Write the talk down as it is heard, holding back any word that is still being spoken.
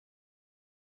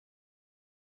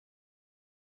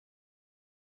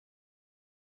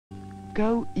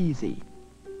go easy,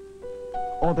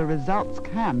 or the results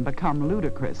can become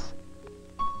ludicrous.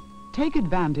 Take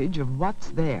advantage of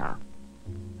what's there.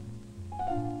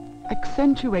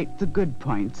 Accentuate the good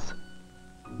points.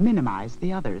 Minimize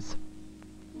the others.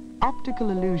 Optical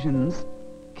illusions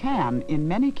can, in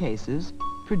many cases,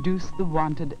 produce the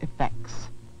wanted effects.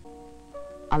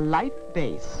 A light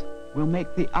base will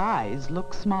make the eyes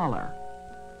look smaller.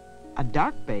 A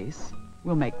dark base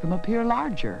will make them appear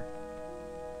larger.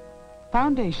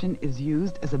 Foundation is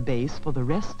used as a base for the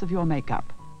rest of your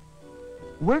makeup.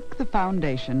 Work the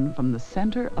foundation from the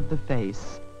center of the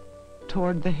face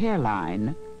toward the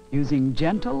hairline using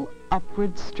gentle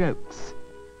upward strokes.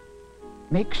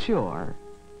 Make sure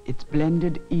it's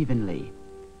blended evenly.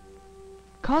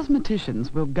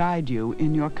 Cosmeticians will guide you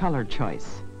in your color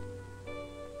choice.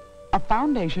 A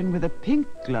foundation with a pink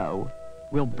glow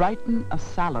will brighten a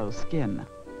sallow skin,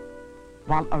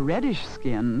 while a reddish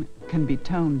skin can be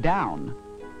toned down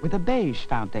with a beige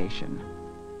foundation.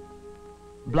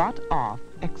 Blot off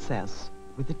excess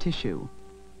with a tissue.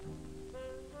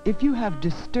 If you have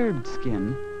disturbed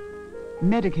skin,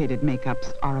 medicated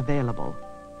makeups are available.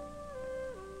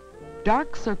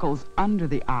 Dark circles under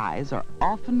the eyes are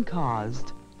often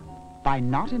caused by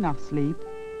not enough sleep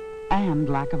and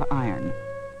lack of iron.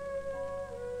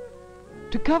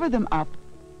 To cover them up,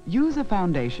 use a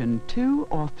foundation 2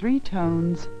 or 3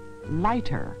 tones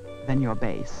lighter than your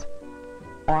base,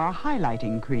 or a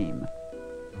highlighting cream.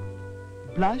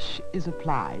 Blush is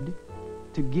applied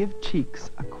to give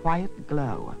cheeks a quiet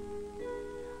glow.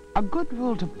 A good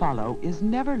rule to follow is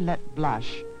never let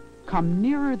blush come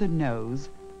nearer the nose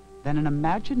than an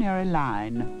imaginary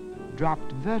line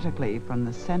dropped vertically from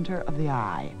the center of the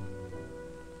eye.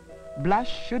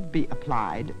 Blush should be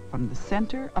applied from the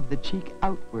center of the cheek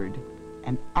outward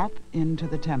and up into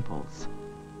the temples.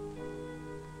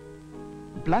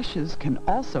 Blushes can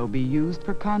also be used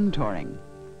for contouring.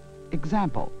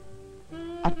 Example,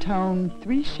 a tone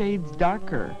 3 shades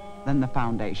darker than the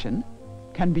foundation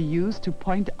can be used to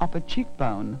point up a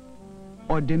cheekbone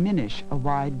or diminish a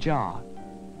wide jaw.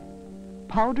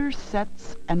 Powder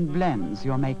sets and blends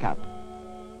your makeup.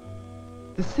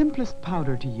 The simplest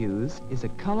powder to use is a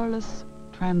colorless,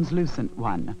 translucent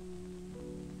one.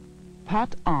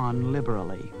 Pat on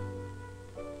liberally.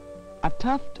 A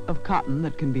tuft of cotton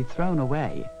that can be thrown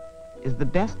away is the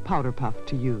best powder puff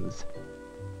to use.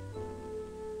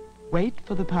 Wait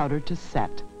for the powder to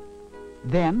set.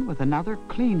 Then, with another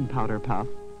clean powder puff,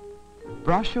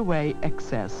 brush away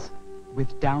excess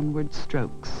with downward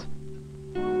strokes.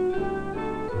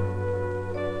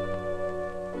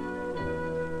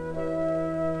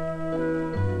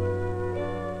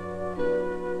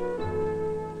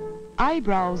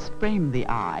 Eyebrows frame the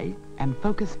eye and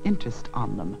focus interest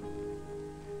on them.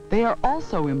 They are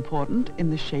also important in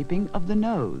the shaping of the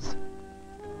nose.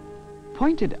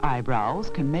 Pointed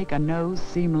eyebrows can make a nose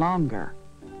seem longer.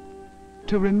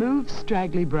 To remove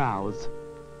straggly brows,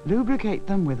 lubricate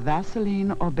them with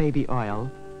Vaseline or baby oil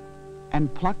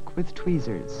and pluck with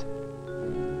tweezers.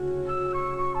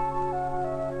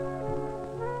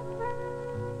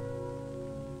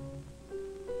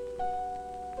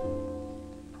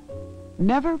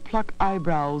 Never pluck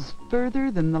eyebrows further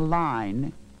than the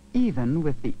line, even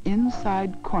with the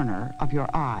inside corner of your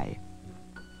eye.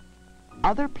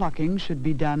 Other plucking should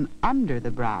be done under the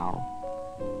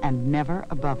brow and never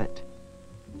above it.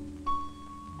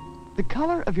 The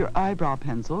color of your eyebrow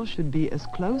pencil should be as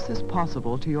close as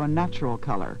possible to your natural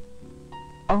color.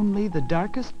 Only the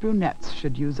darkest brunettes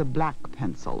should use a black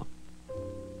pencil.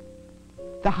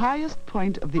 The highest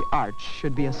point of the arch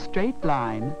should be a straight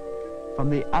line from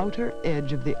the outer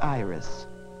edge of the iris.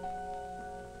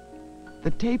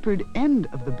 The tapered end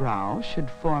of the brow should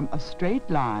form a straight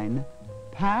line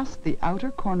past the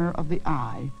outer corner of the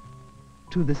eye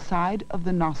to the side of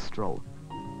the nostril.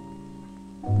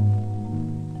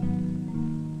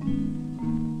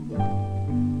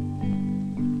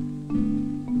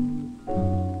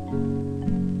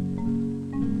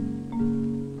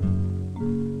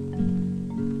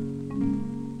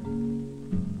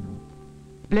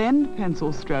 Blend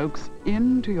pencil strokes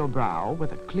into your brow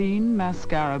with a clean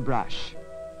mascara brush.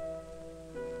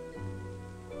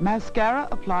 Mascara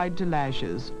applied to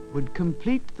lashes would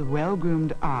complete the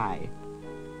well-groomed eye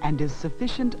and is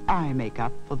sufficient eye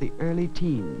makeup for the early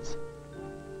teens.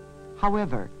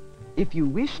 However, if you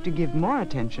wish to give more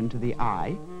attention to the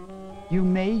eye, you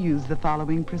may use the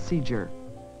following procedure.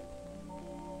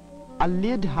 A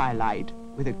lid highlight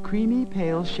with a creamy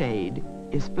pale shade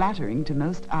is flattering to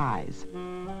most eyes.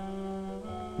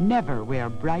 Never wear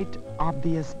bright,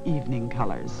 obvious evening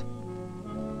colors.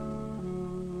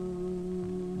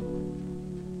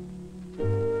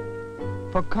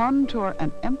 For contour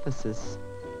and emphasis,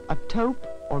 a taupe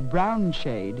or brown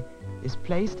shade is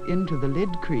placed into the lid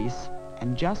crease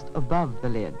and just above the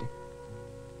lid.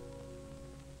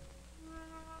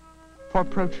 For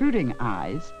protruding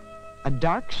eyes, a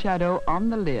dark shadow on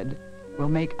the lid will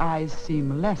make eyes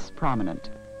seem less prominent.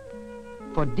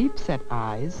 For deep-set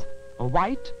eyes, a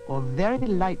white or very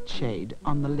light shade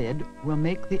on the lid will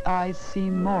make the eyes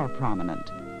seem more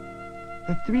prominent.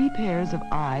 The three pairs of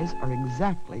eyes are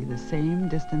exactly the same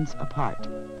distance apart.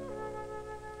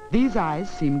 These eyes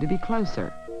seem to be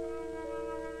closer.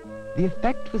 The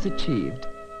effect was achieved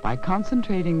by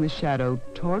concentrating the shadow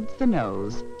towards the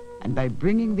nose and by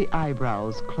bringing the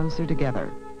eyebrows closer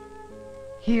together.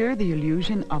 Here, the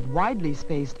illusion of widely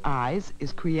spaced eyes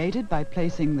is created by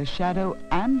placing the shadow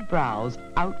and brows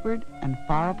outward and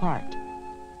far apart.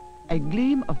 A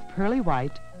gleam of pearly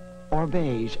white or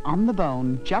beige on the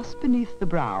bone just beneath the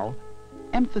brow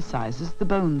emphasizes the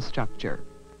bone structure.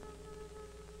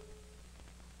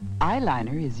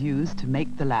 Eyeliner is used to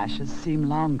make the lashes seem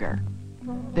longer.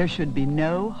 There should be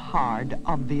no hard,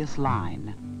 obvious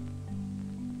line.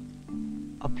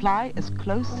 Apply as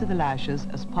close to the lashes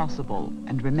as possible,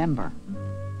 and remember,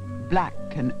 black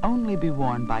can only be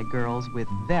worn by girls with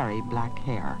very black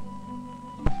hair.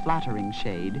 A flattering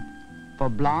shade for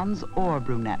blondes or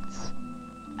brunettes,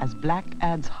 as black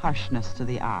adds harshness to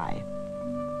the eye.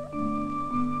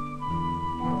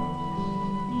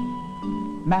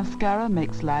 Mascara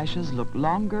makes lashes look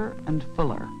longer and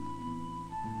fuller.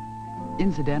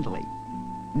 Incidentally,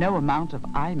 no amount of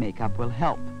eye makeup will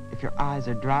help if your eyes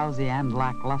are drowsy and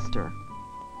lackluster.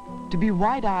 To be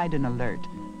wide-eyed and alert,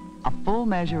 a full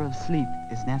measure of sleep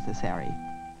is necessary.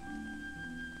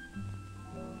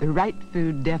 The right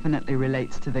food definitely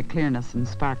relates to the clearness and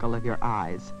sparkle of your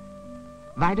eyes.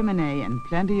 Vitamin A and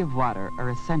plenty of water are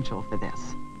essential for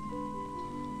this.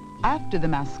 After the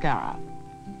mascara,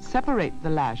 separate the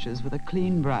lashes with a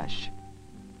clean brush.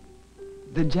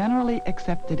 The generally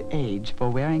accepted age for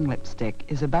wearing lipstick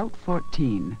is about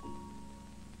 14.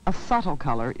 A subtle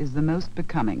color is the most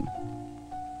becoming.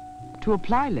 To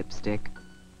apply lipstick,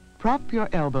 prop your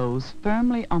elbows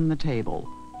firmly on the table,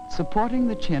 supporting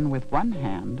the chin with one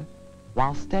hand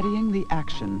while steadying the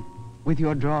action with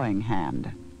your drawing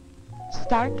hand.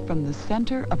 Start from the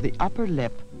center of the upper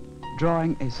lip,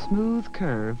 drawing a smooth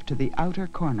curve to the outer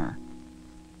corner.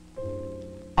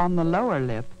 On the lower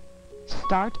lip,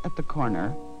 start at the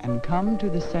corner and come to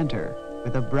the center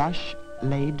with a brush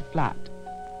laid flat.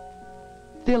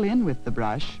 Fill in with the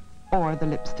brush or the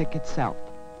lipstick itself.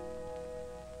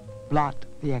 Blot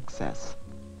the excess.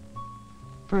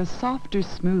 For a softer,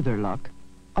 smoother look,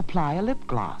 apply a lip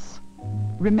gloss.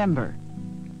 Remember,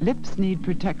 lips need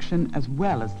protection as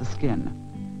well as the skin.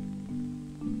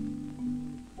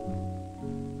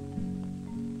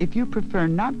 If you prefer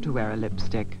not to wear a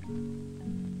lipstick,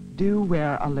 do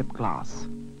wear a lip gloss.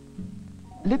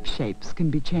 Lip shapes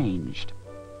can be changed.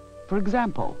 For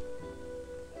example,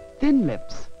 thin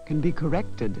lips can be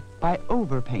corrected by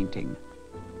overpainting.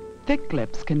 Thick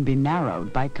lips can be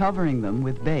narrowed by covering them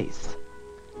with base,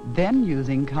 then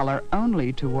using color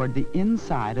only toward the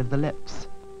inside of the lips.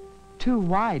 Too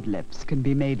wide lips can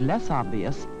be made less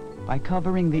obvious by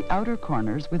covering the outer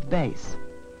corners with base.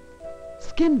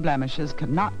 Skin blemishes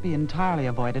cannot be entirely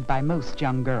avoided by most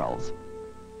young girls.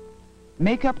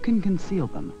 Makeup can conceal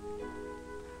them,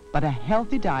 but a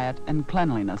healthy diet and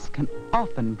cleanliness can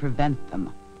often prevent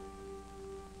them.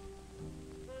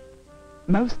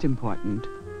 Most important,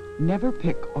 never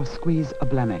pick or squeeze a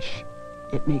blemish.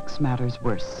 It makes matters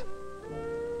worse.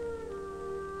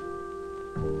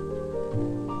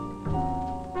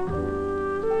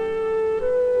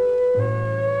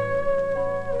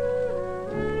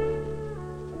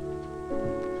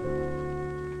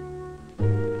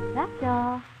 That's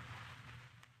all.